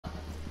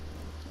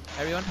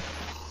everyone.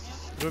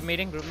 Group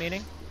meeting, group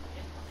meeting.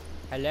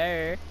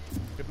 Hello.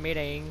 Group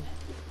meeting.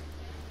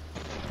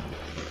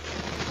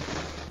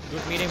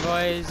 Group meeting,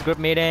 boys. Group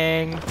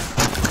meeting.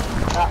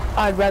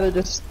 I'd rather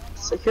just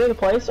secure the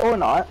place or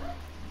not.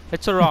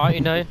 It's alright, you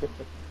know.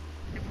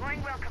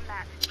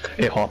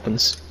 It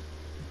happens.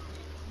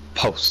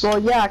 Post. Well,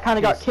 yeah, I kind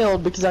of got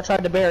killed because I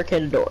tried to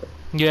barricade a door.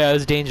 Yeah, it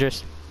was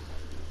dangerous.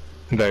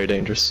 Very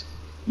dangerous.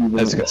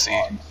 As you can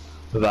see,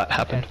 that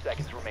happened. 10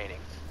 seconds remaining.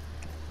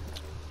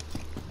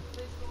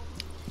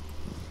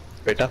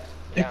 बेटा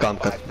एक काम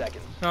कर 5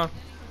 seconds. Oh.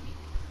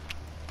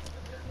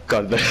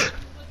 कर दे.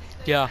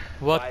 Yeah,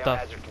 what the?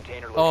 Biohazard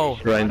container Oh.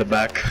 location. Right in the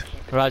back.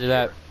 Roger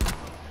that.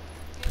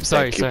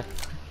 Sorry, Thank you.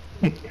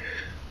 sir.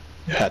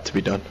 It had to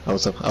be done. I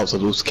was a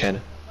loose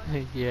cannon.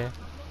 Yeah.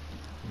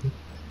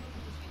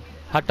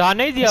 हटा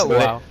नहीं दिया?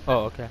 Wow. Oh,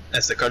 okay.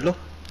 ऐसे कर लो.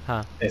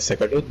 हाँ. ऐसे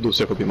कर लो.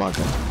 दूसरे को भी मार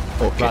दो.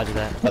 Okay. Roger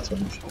that. That's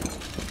what I'm saying.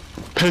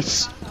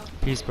 Peace.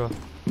 Peace, bro.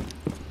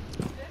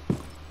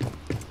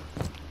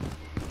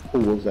 Who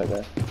was that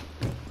guy?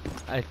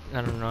 I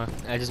don't know.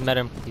 I just met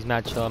him. He's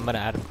mad chill. I'm gonna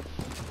add him.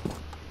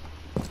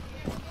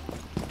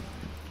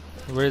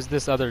 Where's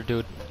this other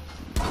dude?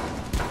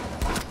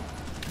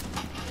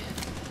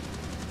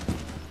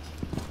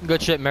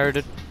 Good shit,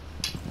 merited.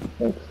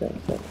 Thanks.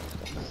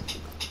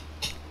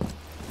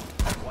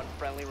 One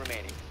friendly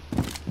remaining.